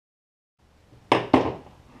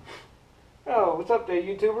Oh, what's up there,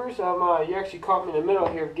 YouTubers? You actually caught me in the middle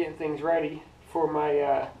here of getting things ready for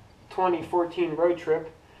my 2014 road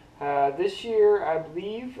trip. This year, I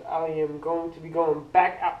believe I am going to be going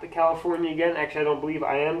back out to California again. Actually, I don't believe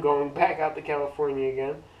I am going back out to California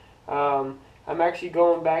again. I'm actually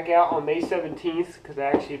going back out on May 17th because I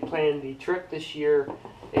actually planned the trip this year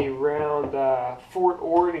around Fort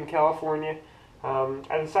Ord in California.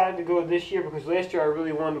 I decided to go this year because last year I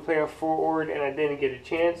really wanted to play at Fort Ord and I didn't get a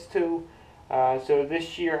chance to. So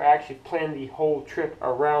this year I actually planned the whole trip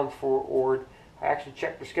around Fort Ord. I actually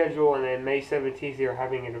checked the schedule, and then May 17th they are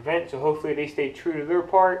having an event, so hopefully they stay true to their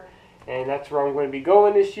part, and that's where I'm going to be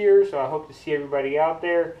going this year, so I hope to see everybody out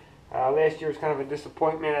there. Last year was kind of a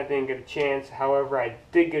disappointment. I didn't get a chance. However, I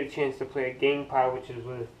did get a chance to play a game pile, which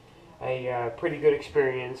was a pretty good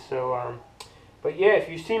experience. So, but yeah, if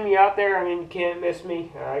you see me out there, I mean, you can't miss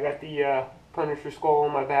me. I got the Punisher skull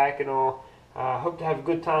on my back and all. Hope to have a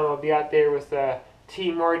good time. I'll be out there with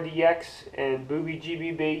Team RDX and Booby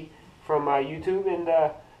GBB from YouTube, and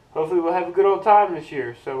hopefully we'll have a good old time this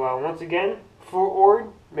year. So once again, Fort Ord,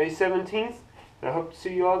 May 17th, and I hope to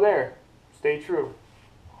see you all there. Stay true.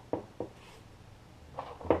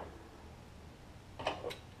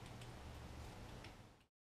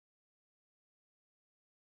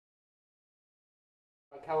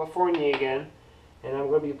 California again, and I'm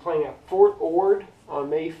going to be playing at Fort Ord on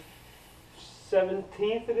May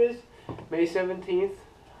 17th. It is May 17th.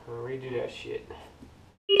 I'll redo that shit.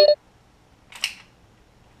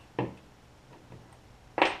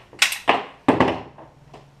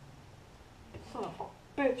 Son of a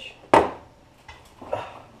bitch.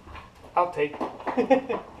 I'll take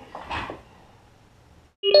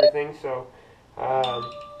everything. So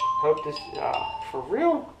hope this for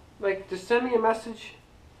real. Like, just send me a message.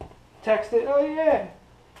 Text it. Oh yeah.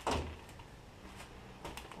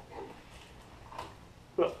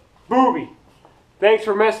 Look, Booby. Thanks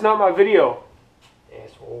for messing up my video,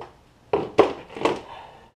 asshole. What's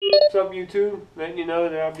up, YouTube? Letting you know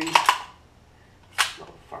that I'll be.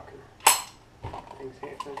 Motherfucker. Things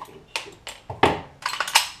happen. Shit.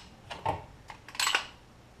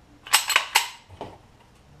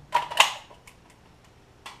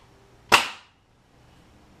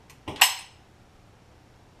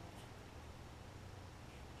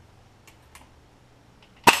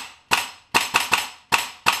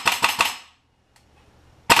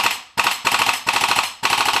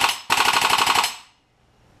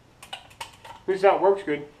 This out works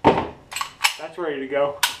good. That's ready to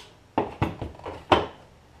go.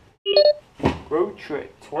 Road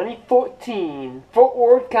trip 2014, Fort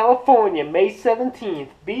Ord, California, May 17th.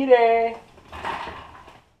 Be there.